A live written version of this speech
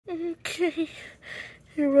Okay,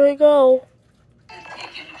 here we go.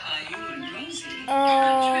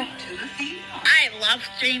 I love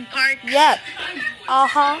theme parks. Yep.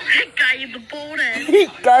 Uh-huh. Guy in the boat end.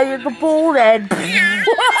 Guy in the boat end.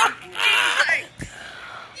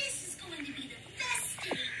 This is going to be the best day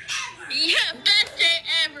ever. Yeah, best day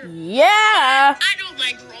ever. Yeah. I don't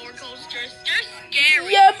like roller coasters. They're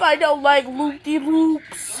scary. Yep, I don't like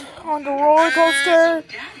loop-de-loops on the roller coaster.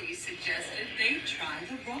 Daddy suggested they try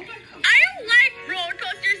the roller coaster. I don't like roller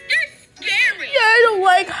coasters. They're scary. Yeah, I don't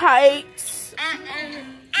like heights.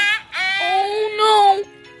 Oh no.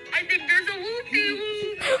 I think there's a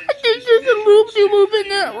loop-de-loop. I think there's a loop-de-loop in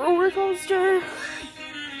that roller coaster. You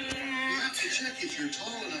have to check if you're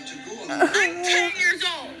tall enough to go on the I'm 10 years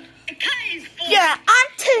old. Kai is 4. Yeah, I'm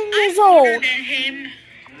 10 years I'm older old. than him.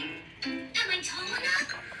 Am I tall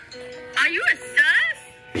enough? Are you a sus?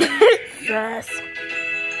 Yes.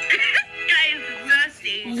 Guy is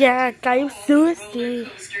thirsty. Yeah, I'm thirsty.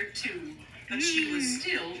 Coaster too, but she was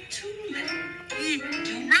still too little.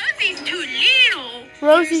 Rosie's too little.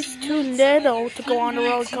 Rosie's too little to go on a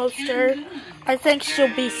roller coaster. I think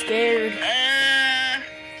she'll be scared. I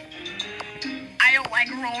don't like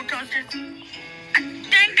roller coasters. I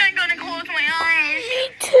think I'm gonna close my eyes. Me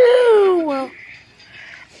too.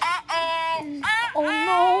 Uh-oh. Oh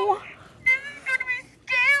no. This is gonna be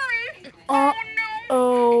scary. Oh.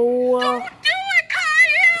 Don't do it,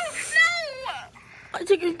 Caillou. No. I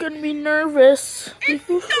think I'm gonna be nervous. It's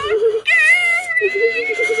so scary.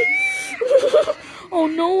 Oh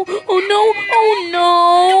no. Oh no. Oh no.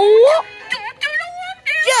 Don't do the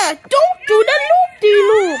loop-de-loop. Yeah, don't do the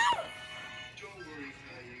loop-de-loop. Don't worry,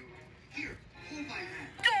 Caillou. Here, hold my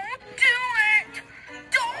hand. Don't do it.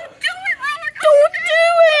 Don't do it, roller coaster. Don't do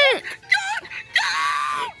it. Don't.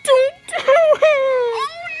 Don't do it.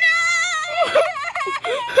 Oh no.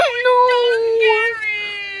 No. Scary.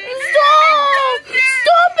 Stop.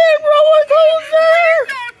 Stop it, roller coaster.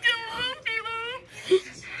 Don't do loop-de-loop.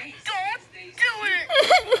 Don't do it.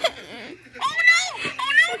 Oh no.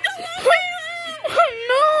 Oh no. The loop-de-loop.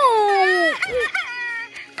 No.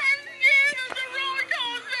 I'm scared of the roller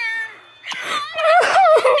coaster.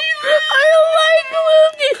 I don't like That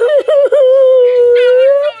was loop-de-loops.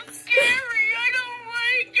 so scary. I don't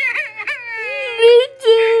like it. Me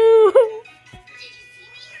too.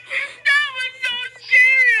 That was so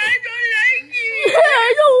scary. I don't like it. I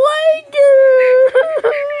don't like it.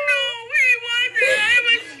 No, he wasn't. I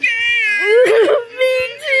was scared. Me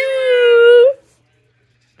too.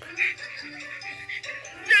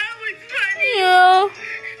 That was funny. Yeah.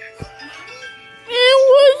 It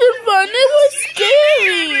wasn't fun. It was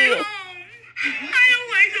scary. I don't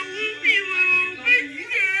like the loopy-loop. It's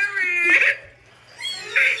scary.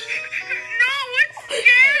 No, it's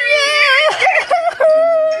scary.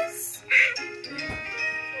 Yes.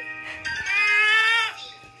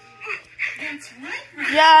 That's right,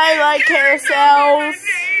 right. Yeah, I like carousels.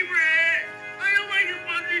 Favorite. I don't like the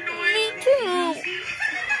fuzzy Me noise. too.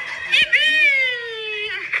 Yippee!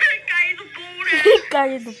 Guy in the boat. Guy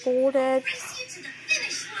in the boat end. Race you to the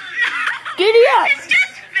finish line. Giddy up. It's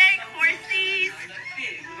just fake horsies. The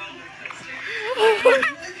big roller coaster.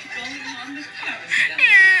 Going on the carousel.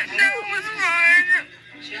 Yeah, that was fun.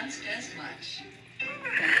 Just as much.